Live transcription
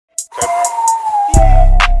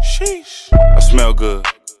Sheesh. I smell good.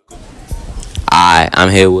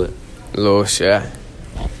 I'm here with Lil Shy.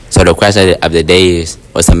 So the question of the day is,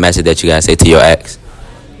 what's the message that you gotta say to your ex?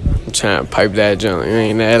 I'm trying to pipe that junk. You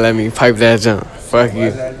ain't never let me pipe that junk. Fuck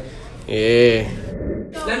you. Yeah.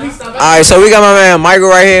 Alright, so we got my man Michael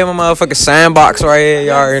right here, my motherfucking sandbox right here.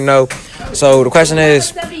 Y'all already know. So the question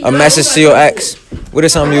is, a message to your ex. What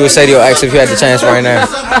is something you would say to your ex if you had the chance right now?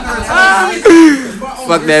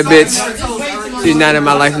 Fuck that bitch. She's not in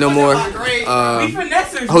my life no more.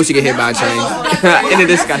 I hope she get hit by a train. End of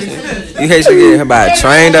discussion. You hate she get hit by a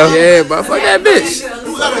train though? Yeah, but fuck that bitch.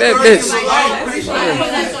 Fuck that bitch.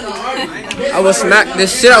 I will smack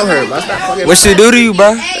this shit out her, but stop fucking. What she do to you,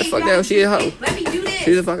 bro? Fuck that, she a hoe.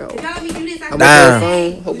 She's a fucking hoe. I went to her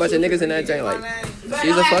phone, whole bunch of niggas in that joint, like,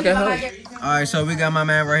 she's a fucking hoe. Alright, so we got my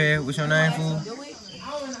man right here. What's your name, fool?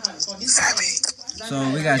 Zappy. So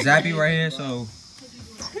we got Zappy right here, so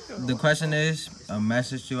the question is a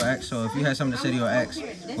message to your ex. So if you had something to say to your ex,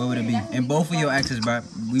 what would it be? And both of your exes, bro.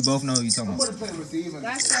 We both know who you talking about. Fuck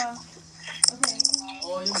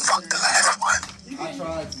the last one.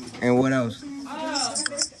 And what else? I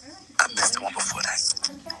missed the one before that.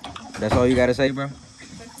 That's all you gotta say, bro?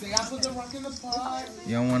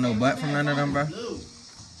 You don't want no butt from none of them, bro?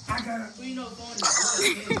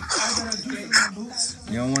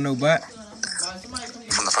 You don't want no butt?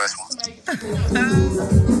 From the first one.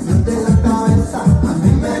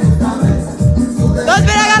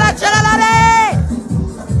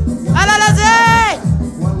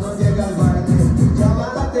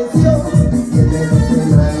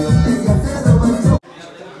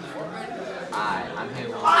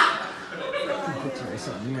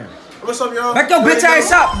 What's up, y'all? Back your bitch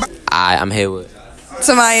ass up! I'm here with.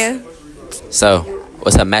 Samaya. So,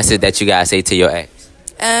 what's a message that you gotta say to your ex?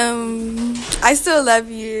 I still love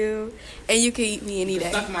you, and you can eat me any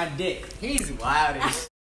day. Suck my dick. He's wild as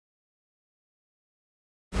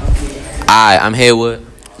I'm here with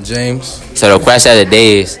James. So the question of the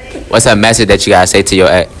day is, what's a message that you gotta say to your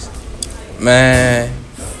ex? Man,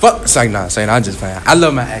 fuck. Say nah, I'm just playing. I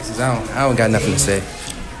love my exes. I don't got nothing to say.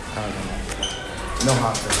 No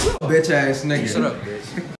hot. Bitch ass nigga. Shut up, bitch.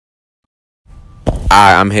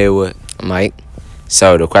 I'm here with Mike.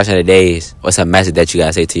 So the question of the day is, what's a message that you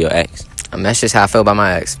gotta say to your ex? A message how I feel about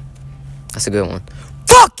my ex. That's a good one.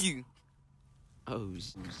 Fuck you! Oh,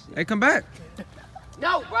 Hey, come back.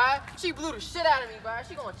 No, bruh. She blew the shit out of me, bruh.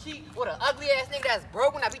 She gonna cheat with an ugly ass nigga that's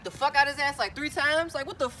broke when I beat the fuck out of his ass like 3 times. Like,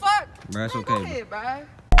 what the fuck? Bro, it's Man, okay. go ahead, bruh.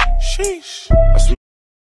 Sheesh.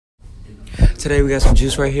 Today we got some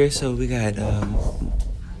juice right here, so we got,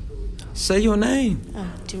 say your name. Oh,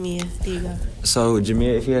 Jamia, there you go. So,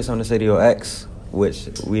 Jamia, if you had something to say to your ex, which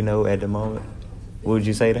we know at the moment, what would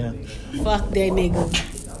you say to him? Fuck that nigga.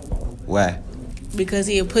 Why? Because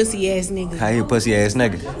he a pussy ass nigga. How you pussy ass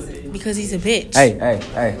nigga? Because he's a bitch.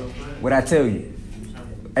 Hey, what I tell you?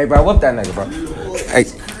 Hey, bro, whoop that nigga, bro. Hey,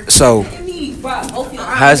 so,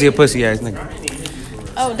 how's he a pussy ass nigga?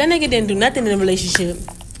 Oh, that nigga didn't do nothing in the relationship.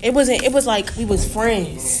 It was like we was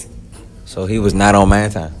friends. So, he was not on man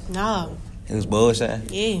time? No. He was bullshitting?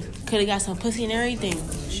 Yeah. Could've got some pussy and everything.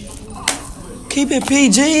 Keep it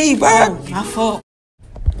PG, bro. Oh, my fault.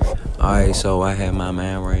 Alright, so I had my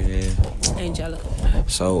man right here. Angela.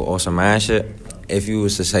 So, on some man shit, if you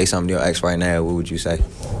was to say something to your ex right now, what would you say?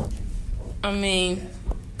 I mean,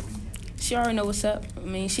 she already know what's up. I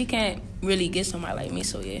mean, she can't really get somebody like me,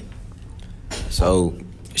 so yeah. So,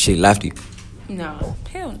 she left you? No,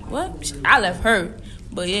 hell, what? I left her,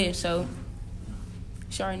 but yeah, so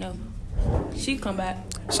she already know. She come back.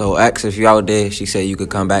 So, ex, if you out there, she said you could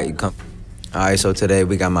come back, you come. Alright, so today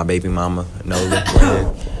we got my baby mama, Nola, right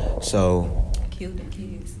here. So, Kill the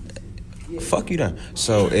kids. fuck you then.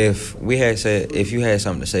 So, if you had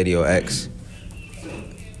something to say to your ex,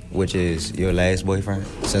 which is your last boyfriend,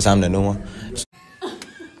 since I'm the new one.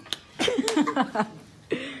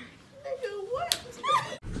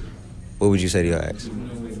 What would you say to your ex?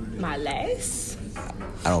 My last?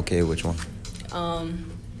 I don't care which one.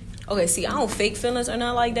 Okay, see, I don't fake feelings or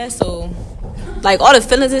nothing like that, so, like, all the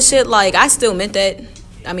feelings and shit, like, I still meant that.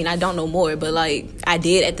 I mean, I don't know more, but, like, I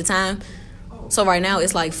did at the time. So right now,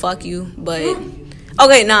 it's like, fuck you, but,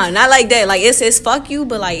 okay, nah, not like that. Like, it's fuck you,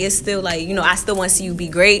 but, like, it's still, like, you know, I still want to see you be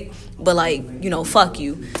great, but, like, you know, fuck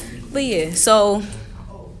you. But, yeah, so,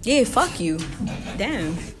 yeah, fuck you.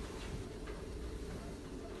 Damn.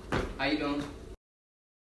 How you doing?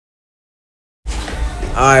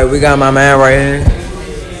 Alright, we got my man right here,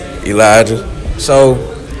 Elijah. So,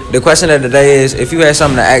 the question of the day is, if you had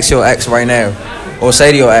something to ask your ex right now, or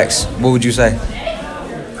say to your ex, what would you say?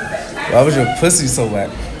 Why was your pussy so whack?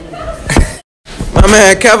 My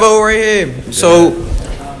man Kevo right here. So,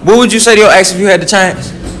 What would you say to your ex if you had the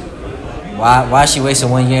chance? Why she wasted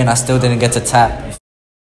 1 year and I still didn't get to tap?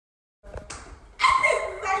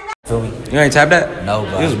 Feel me? You ain't tapped that? No,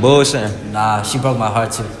 bro. He was bullshitting. Nah, she broke my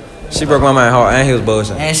heart too. She broke my mind hard and he was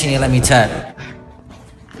bullshitting. And she didn't let me tap.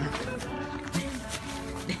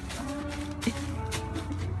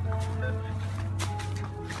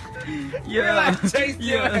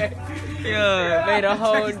 Yeah, made a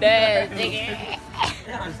whole dance, nigga.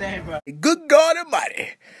 Good God Almighty.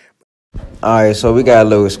 Alright, so we got a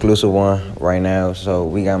little exclusive one right now. So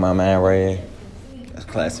we got my man right here. That's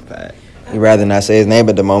classified. He'd rather not say his name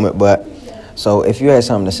at the moment, but so if you had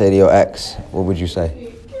something to say to your ex, what would you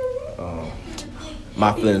say?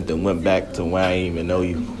 My feelings that went back to when I didn't even know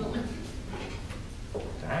you.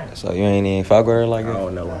 So you ain't even fuck with her like that? I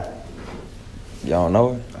don't know her. Y'all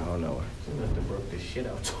know her? I don't know her.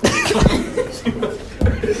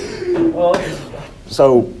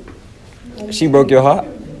 So she broke your heart?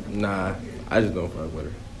 Nah, I just don't fuck with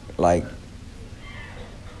her. Like,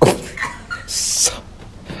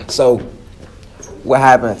 so what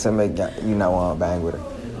happened to make you not want to bang with her?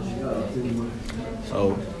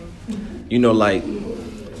 So, you know, like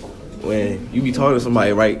when you be talking to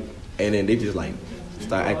somebody, right, and then they just like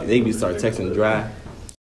start acting, they be start texting dry.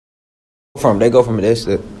 They go from this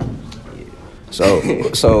to. So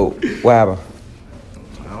what happened?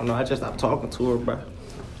 I don't know. I just stopped talking to her, bro.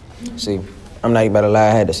 See, I'm not even about to lie.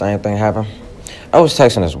 I had the same thing happen. I was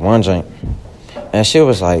texting this one joint, and she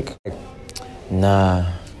was like, "Nah,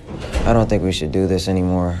 I don't think we should do this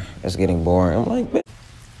anymore. It's getting boring." I'm like, "Bitch,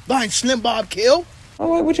 That ain't Slim Bob Kill. I'm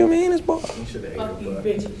like, what you mean it's boring?"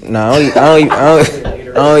 Nah, I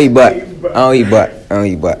don't eat butt. I don't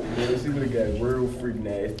eat butt. She would have got real freak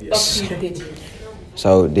nasty.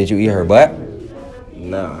 So did you eat her butt?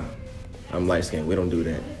 Nah, I'm light skinned. We don't do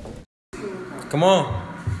that. Come on.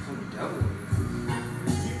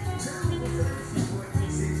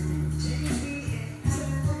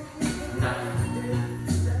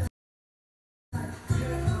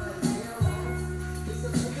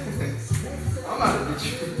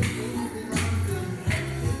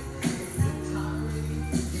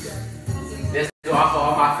 This is off for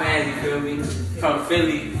all my fans, you feel me? From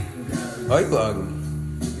Philly. Oh, you ugly.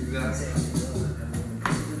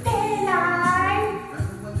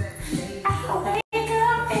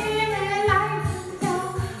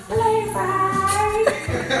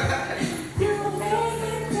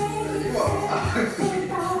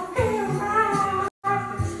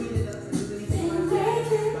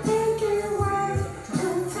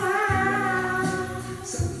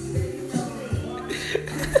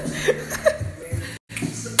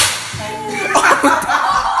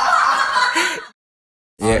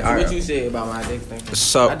 Yeah, what you said about my dick thing?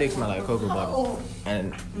 So my dick smell like cocoa butter,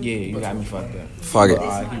 and yeah, you got me fucked up. Fuck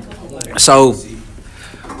it. So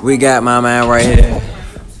we got my man right here.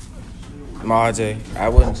 Marjay. I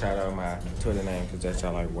wouldn't shout out my Twitter name because that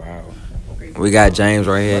sound like wow. We got James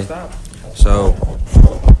right here. So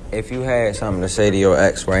if you had something to say to your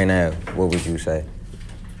ex right now, what would you say?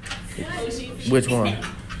 Which one?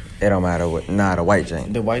 It don't matter what. Nah, the white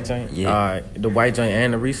joint. The white joint? Yeah. Alright. The white joint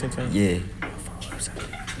and the recent joint? Yeah.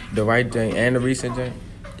 The white joint and the recent joint?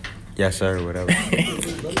 Yes, sir. Whatever.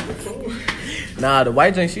 Nah, the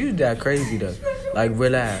white joint, she was that crazy though. Like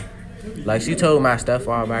real life. Like she told my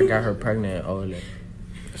stepfather I got her pregnant and all that.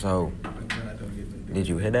 So, did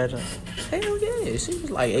you hit that joint? Hell yeah. She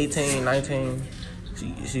was like 18, 19.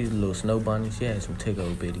 She's a little snow bunny. She had some tick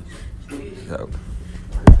old bitties. So.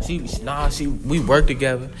 We worked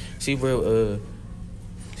together. She drove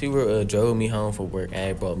me home from work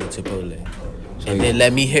and brought me to Chipotle. And then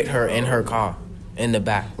let me hit her in her car, in the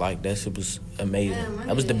back. Like, that shit was amazing.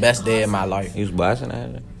 That was the best day of my life. You was blasting at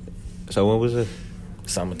her? So when was this?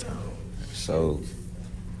 Summertime. So,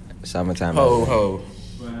 summertime. Ho.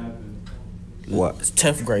 What? It's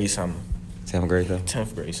 10th grade summer. 10th grade summer?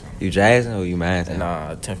 10th grade summer. You jazzing or you mad?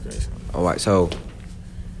 Nah, 10th grade summer. All right, so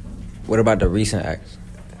what about the recent acts?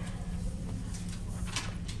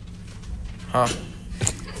 Huh?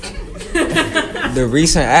 The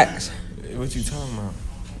recent acts. What you talking about?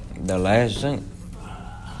 The last drink.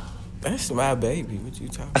 That's my baby. What you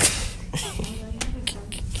talking about?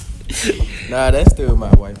 Nah, that's still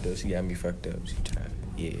my wife though. She got me fucked up.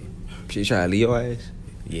 She tried to leave your ass?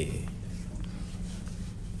 Yeah.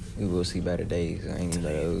 We will see better days. I ain't gonna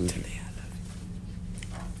lose.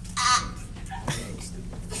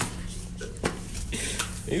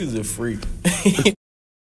 He was a freak.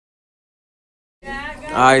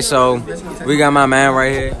 Alright, so we got my man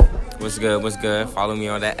right here. What's good? Follow me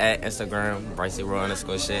on that at Instagram, Brycey Roy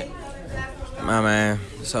 _ shit. My man.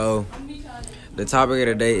 So the topic of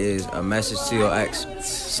the day is a message to your ex.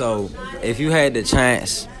 So, if you had the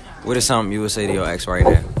chance, what is something you would say to your ex right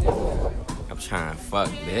now? I'm trying to fuck,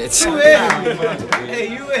 bitch.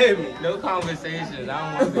 Hey, you with me? No conversations.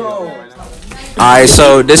 I don't want to be Alright,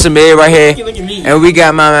 so this is me right here. And we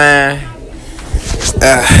got my man.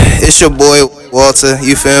 It's your boy Walter,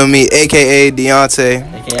 you feel me? AKA Deontay.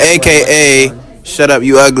 AKA Shut Up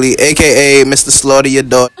You Ugly. AKA Mr. Slaughter Your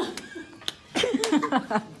Daughter.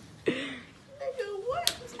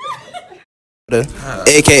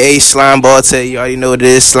 AKA Slime Ball Tay. You already know what it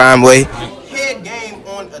is, Slime Way. Head game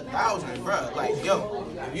on 1,000, bro. Like, yo,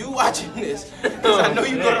 if you watching this, because I know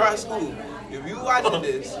you go to our school. If you watching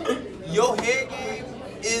this, your head game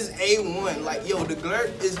is A1. Like, yo, the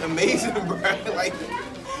glurt is amazing, bro. Like,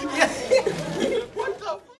 yeah. What the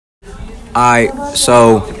fuck? Alright,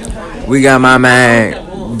 so we got my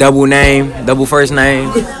man, double name, double first name.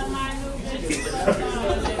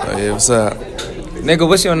 Oh, yeah, what's up? Nigga,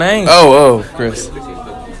 what's your name? Oh, Chris.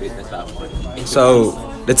 So,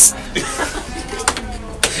 that's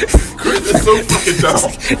Chris is so fucking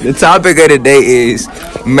dumb. the topic of the day is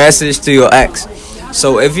message to your ex.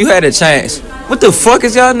 So, if you had a chance, what the fuck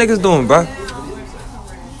is y'all niggas doing, bro?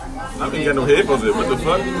 I ain't got no headphones in. What the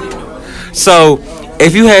fuck? So,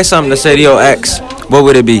 if you had something to say to your ex, what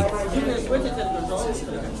would it be?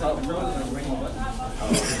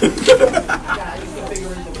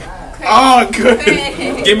 Oh, good.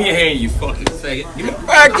 Give me a hand, you fucking faggot.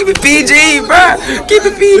 Bro, keep it PG, bro. Keep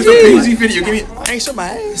it PG. It's a PG video. Give me. I ain't show my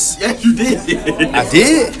ass. Yes, you did. I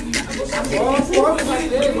did.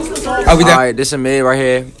 Alright, this is me right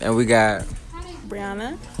here, and we got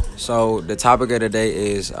Brianna. So the topic of the day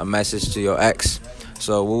is a message to your ex.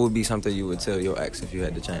 So what would be something you would tell your ex if you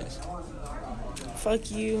had the chance?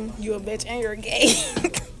 Fuck you. You a bitch and you're gay.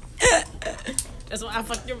 That's why I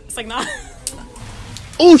fucked your. It's like, nah.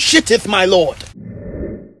 Oh, shitteth my lord.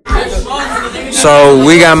 So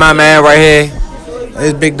we got my man right here.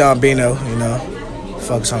 It's Big Don Bino, you know.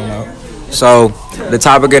 Fuck something out. So the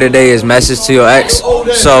topic of the day is message to your ex.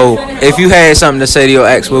 So if you had something to say to your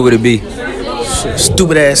ex, what would it be? Shit,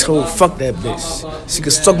 stupid asshole. Fuck that bitch. She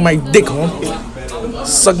could suck my dick, huh?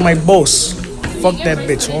 Suck my balls. Fuck that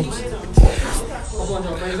bitch, huh?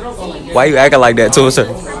 Why you acting like that to her, sir?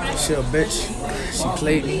 She a bitch. She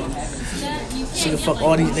played me. She can fuck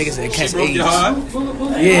all these niggas that catch AIDS.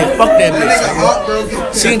 Yeah, fuck that bitch.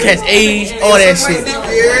 Nigga. She can catch AIDS, all that shit.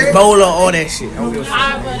 Ebola, all that shit. I don't give a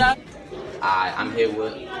fuck. I'm here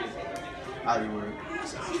with.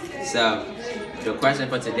 So, the question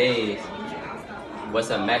for today is, what's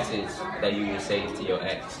a message that you would say to your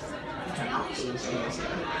ex?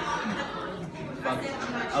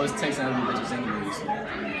 I was texting other bitches anyways.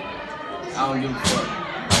 I don't give a fuck.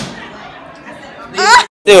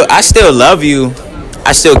 I still love you.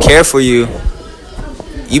 I still care for you.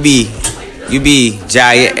 You be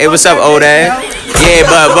giant. Hey, what's up, old ass? Yeah,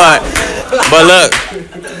 but look,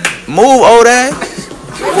 move, old ass.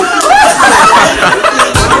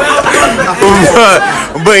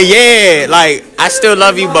 but yeah, like I still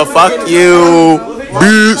love you, but fuck you,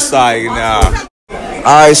 bitch. Like nah.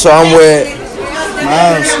 All right, so I'm with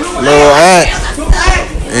Miles, Lil Aunt,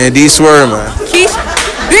 and D Swerve, man.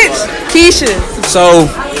 Keisha. So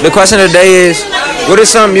the question of the day is, what is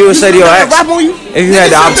something you would say to your ex if you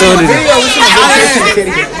had the opportunity?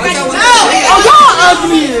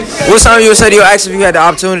 What's something you would say to your ex if you had the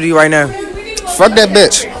opportunity right now? Fuck that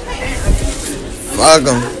bitch. Fuck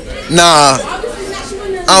him. Nah.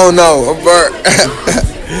 I don't know.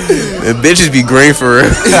 The bitches be great for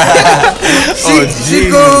real. Oh,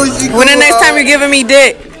 geez. When the next time you're giving me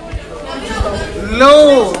dick?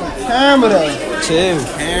 No. Camera. Chill.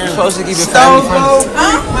 You're supposed to keep it family friendly.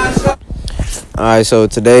 Alright, so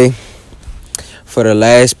today, for the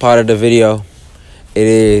last part of the video, it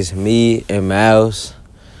is me and Miles.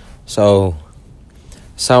 So,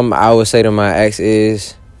 something I would say to my ex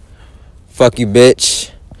is, fuck you, bitch.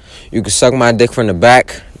 You can suck my dick from the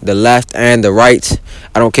back, the left, and the right.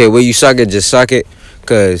 I don't care where you suck it, just suck it.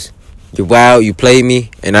 Because you're wild, you played me,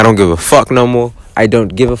 and I don't give a fuck no more. I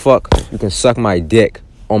don't give a fuck. You can suck my dick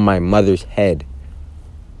on my mother's head.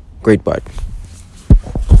 Great butt.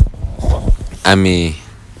 I mean,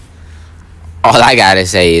 all I gotta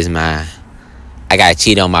say is I got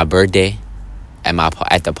cheated on my birthday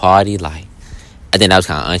at the party. Like, I think that was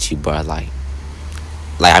kind of unchy, bro. Like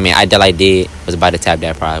I mean, I did was about to tap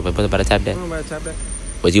that probably. Was about to tap that? I'm about to tap that.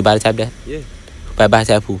 Was you about to tap that? Yeah. About to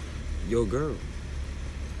tap who? Your girl.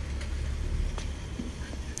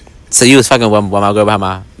 So you was fucking with my girl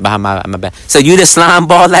behind my back. So you the slime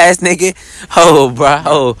ball ass nigga? Oh,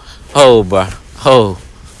 bro.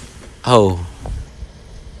 Oh.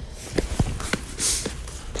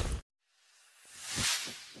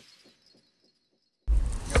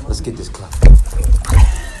 Let's get this clock.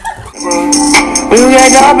 When you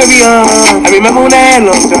got job, baby, I remember when I had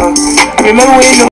lunch, I remember when you